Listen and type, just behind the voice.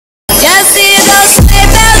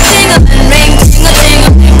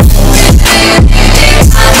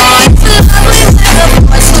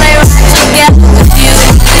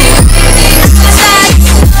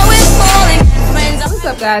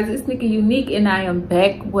guys, it's Nikki Unique and I am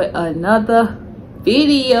back with another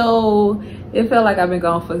video. It felt like I've been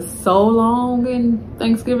gone for so long and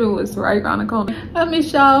Thanksgiving was right around the corner. I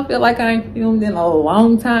miss y'all. Feel like I ain't filmed in a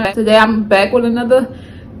long time. Today I'm back with another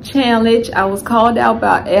challenge. I was called out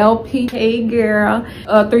by LP. Hey girl.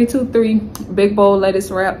 323 big bowl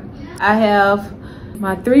lettuce wrap. I have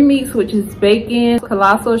my 3 meats, which is bacon,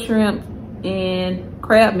 colossal shrimp, and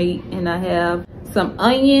crab meat. And I have some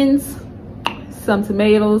onions, some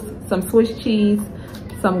tomatoes, some Swiss cheese,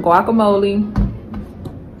 some guacamole,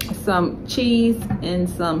 some cheese, and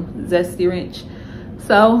some zesty ranch.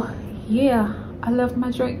 So yeah, I left my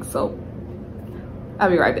drink, so I'll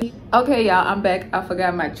be right back. Okay y'all, I'm back. I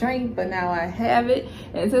forgot my drink, but now I have it.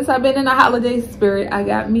 And since I've been in the holiday spirit, I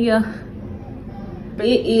got me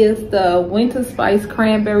it is the winter spice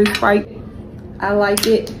cranberry Sprite. I like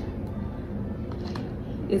it.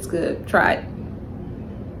 It's good. Try it.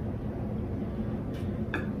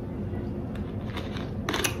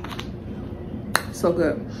 So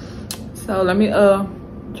good. So let me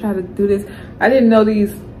try to do this. I didn't know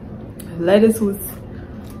these lettuce was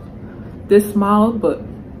this small, but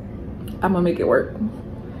I'm gonna make it work.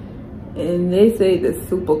 And they say the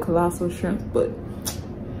super colossal shrimp, but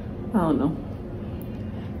I don't know.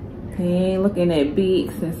 They ain't looking that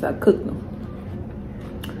big since I cooked them.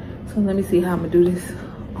 So let me see how I'm gonna do this.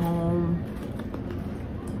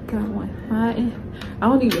 Got one hot. I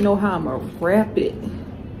don't even know how I'm gonna wrap it.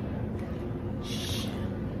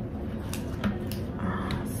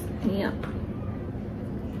 Snap.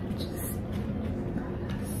 Just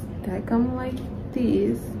stack them like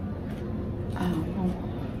this. I don't know.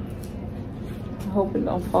 I hope it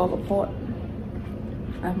don't fall apart.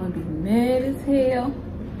 I'm gonna be mad as hell.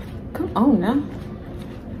 Come on now.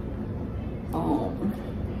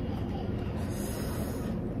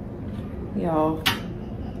 Y'all,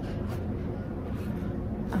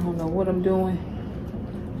 I don't know what I'm doing,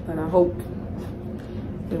 but I hope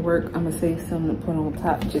it work. I'm gonna save some to put on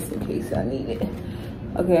top just in case I need it.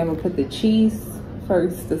 Okay, I'm gonna put the cheese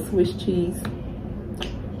first, the Swiss cheese.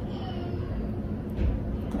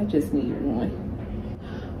 I just need one.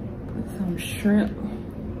 Put some shrimp.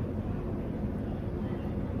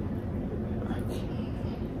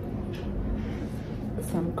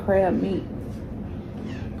 Some crab meat.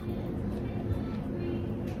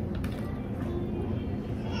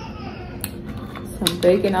 Some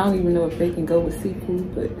bacon. I don't even know if bacon go with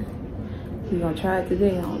seafood, but we're gonna try it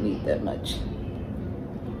today. I don't need that much.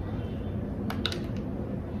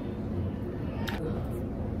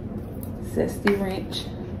 Zesty ranch.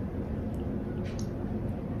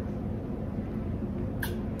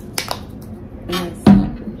 And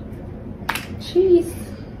some cheese.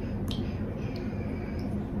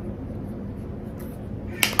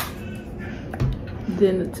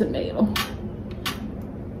 Then the tomato.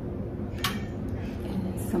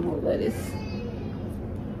 And some more lettuce.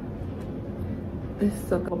 This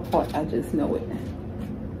sucker part, I just know it.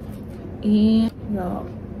 And y'all.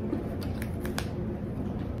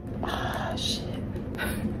 Ah, shit.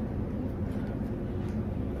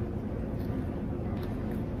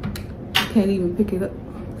 Can't even pick it up.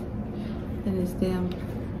 And it's damn.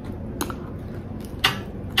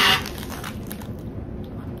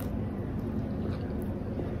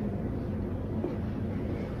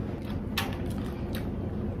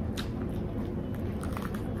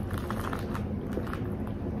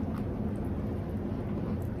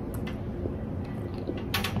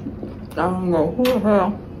 I don't know who the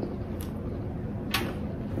hell.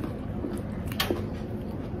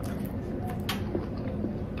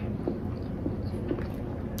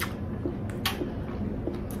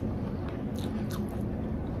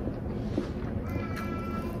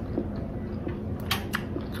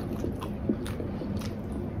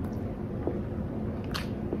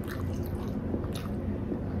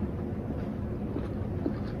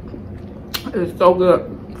 It's so good,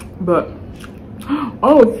 but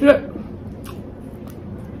oh shit.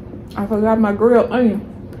 I forgot my grilled onion.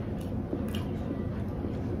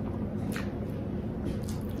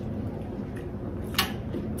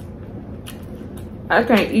 I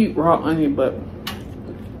can't eat raw onion, but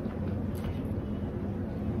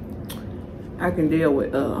I can deal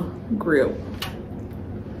with grilled.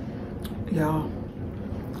 Y'all.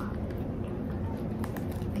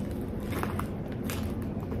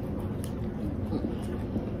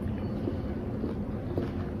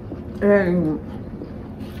 And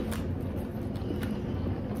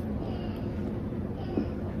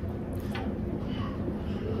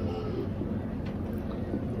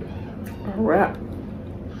a wrap.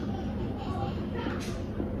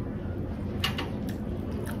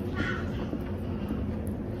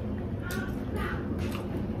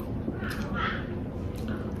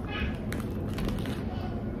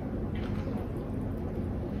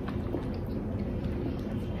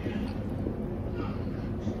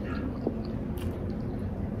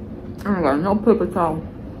 I ain't got no paper towel.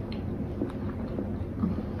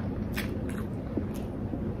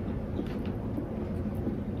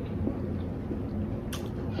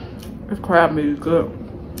 This crab meat is good.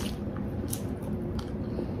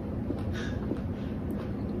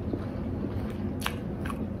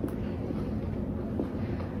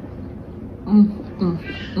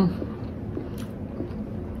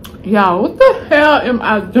 Y'all, what the hell am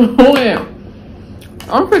I doing?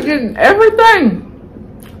 I'm forgetting everything.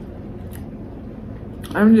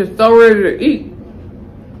 I'm just so ready to eat.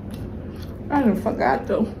 I done forgot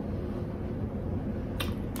though.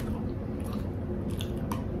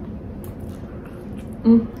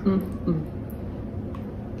 You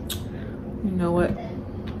know what?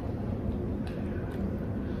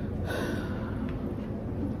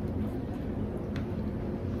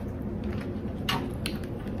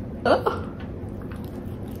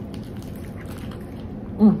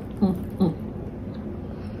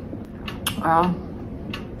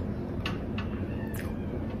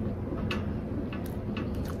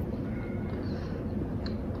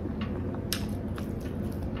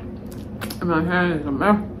 And my hand is a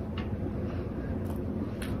mess.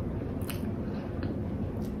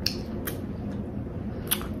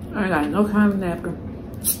 I ain't got no kind of napkin.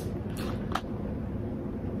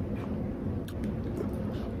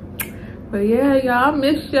 But yeah, y'all, I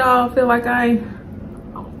miss y'all. Feel like I ain't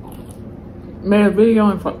made a video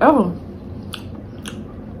in forever.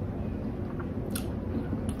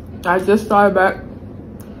 I just started back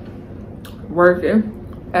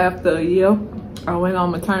working after a year. I went on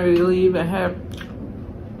maternity leave and had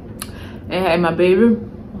my baby,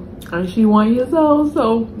 and she 1 year old.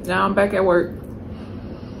 So now I'm back at work.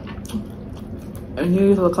 And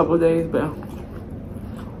here's a couple of days back.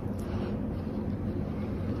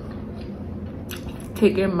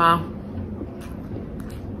 Kicking my,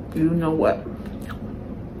 you know what.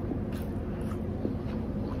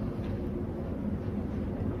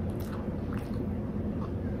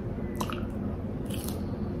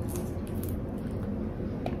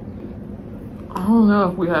 I don't know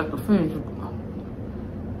if we have to finish it.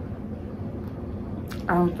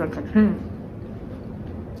 I don't think I can.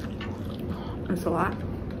 It's a lot.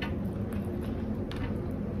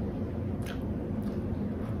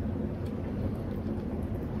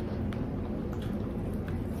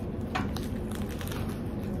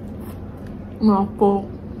 I'm full.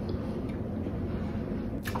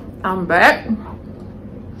 I'm back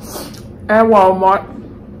at Walmart.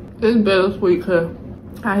 It's bittersweet because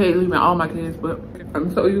I hate leaving all my kids, but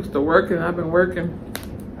I'm so used to working. I've been working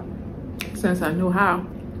since I knew how.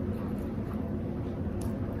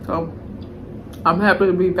 So I'm happy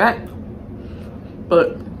to be back,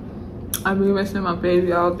 but I've been missing my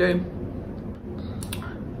baby all day.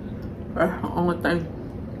 That's the only thing.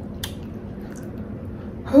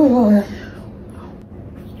 Oh,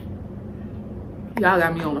 y'all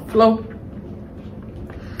got me on the floor.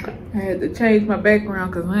 I had to change my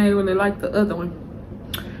background because I ain't really like the other one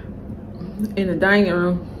in the dining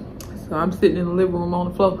room. So I'm sitting in the living room on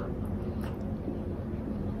the floor.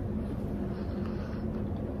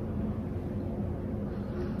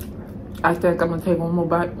 I think I'm gonna take one more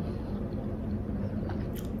bite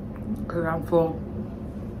because I'm full.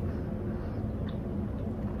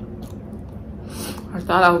 I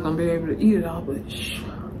thought I was gonna be able to eat it all, but shh.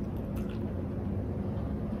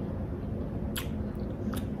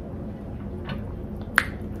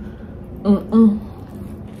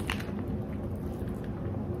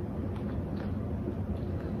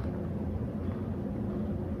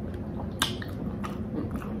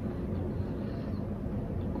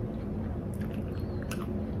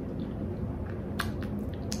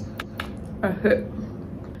 That's it.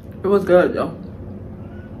 It was good though.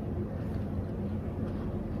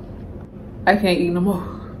 I can't eat no more.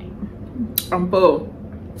 I'm full.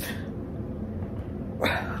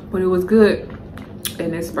 But it was good.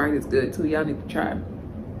 And this Sprite is good too. Y'all need to try it.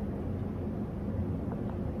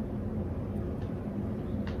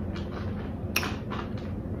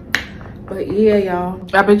 But yeah, y'all.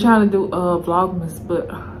 I've been trying to do vlogmas, but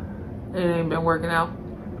it ain't been working out.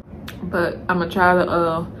 But I'm gonna try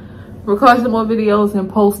to record some more videos and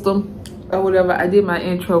post them or whatever. I did my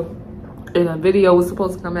intro and a video was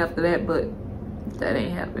supposed to come after that, but that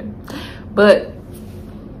ain't happening. But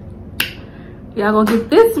y'all gonna get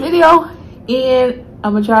this video and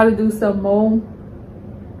I'm gonna try to do some more,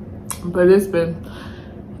 but it's been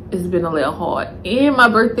a little hard. And my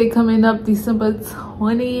birthday coming up December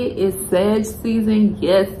 20th is Sag season.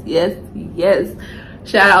 Yes, yes, yes.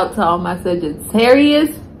 Shout out to all my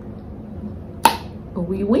Sagittarius.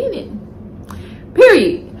 We winning,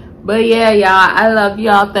 period. But yeah, y'all, I love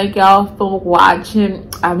y'all. Thank y'all for watching.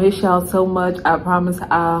 I miss y'all so much. I promise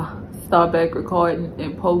I'll start back recording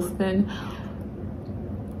and posting.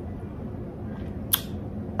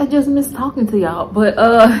 I just miss talking to y'all. But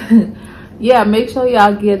yeah, make sure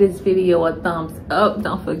y'all give this video a thumbs up.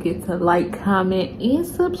 Don't forget to like, comment, and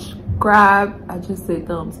subscribe. I just said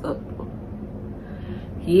thumbs up.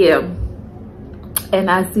 Yeah. And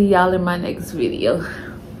I see y'all in my next video.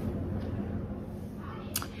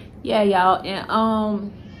 Yeah, y'all.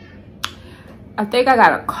 And I think I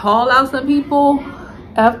gotta call out some people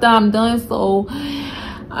after I'm done. So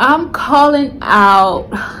I'm calling out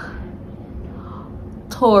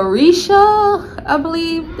Torisha, I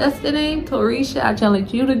believe that's the name. Torisha, I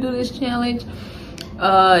challenge you to do this challenge.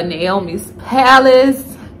 Naomi's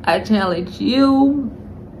Palace, I challenge you.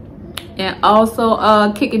 And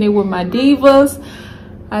also Kicking It With My Divas,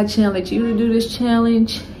 I challenge you to do this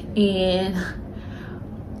challenge. And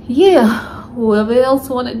yeah, whoever else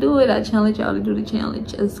want to do it, I challenge y'all to do the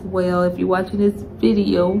challenge as well. If you're watching this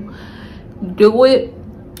video, do it.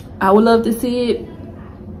 I would love to see it.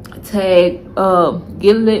 Tag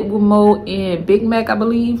Get Lit with Mo and Big Mac, I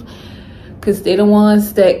believe, because they're the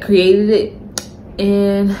ones that created it.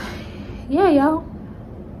 And yeah, y'all,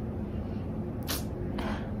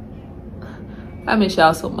 I miss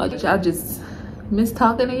y'all so much. I just miss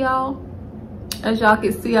talking to y'all. As y'all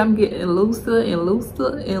can see, I'm getting looser and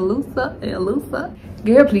looser and looser and looser.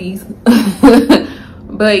 Girl, please.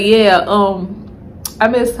 But yeah, I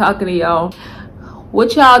miss talking to y'all.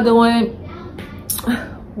 What y'all doing?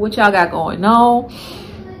 What y'all got going on?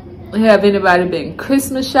 Have anybody been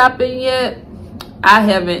Christmas shopping yet? I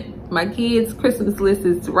haven't. My kids' Christmas list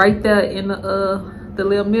is right there in the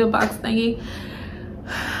little mailbox thingy.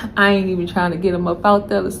 I ain't even trying to get them up out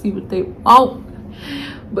there to see what they want.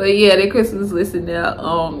 But yeah, their Christmas list in there.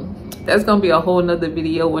 That's gonna be a whole nother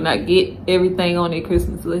video when I get everything on their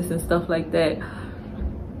Christmas list and stuff like that.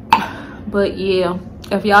 But yeah,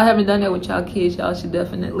 if y'all haven't done that with y'all kids, y'all should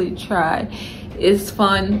definitely try. It's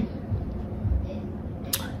fun.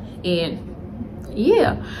 And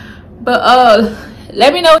yeah, but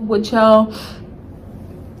let me know what y'all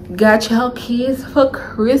got y'all kids for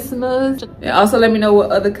Christmas. And also let me know what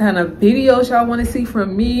other kind of videos y'all want to see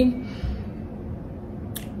from me.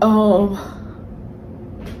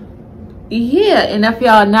 Yeah, and if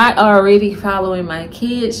y'all not already following my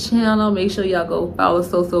kids channel, make sure y'all go follow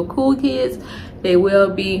So Cool Kids. They will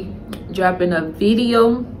be dropping a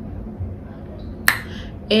video.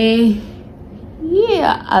 And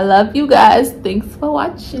yeah, I love you guys. Thanks for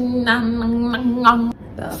watching.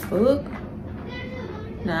 The fuck?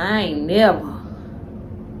 Nah, I ain't never.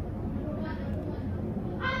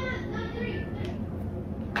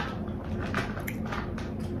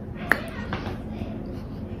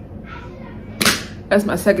 That's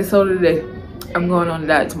my second soda today. I'm going on a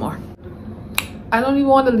diet tomorrow. I don't even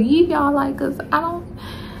want to leave y'all, like, cause I don't.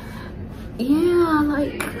 Yeah,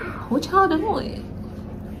 like, what y'all doing?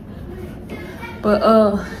 But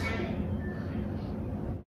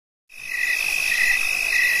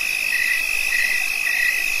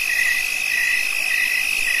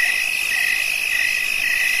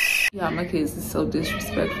yeah, my kids is so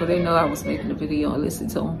disrespectful. They know I was making a video and listen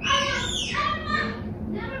to them.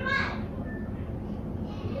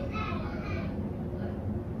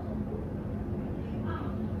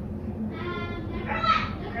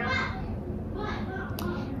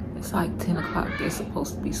 It's like 10 o'clock. They're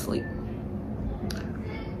supposed to be asleep.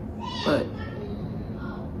 But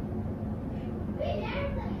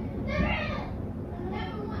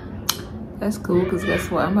that's cool, because guess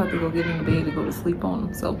what? I'm about to go get in the bed to go to sleep on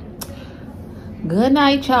them. So good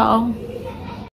night, y'all.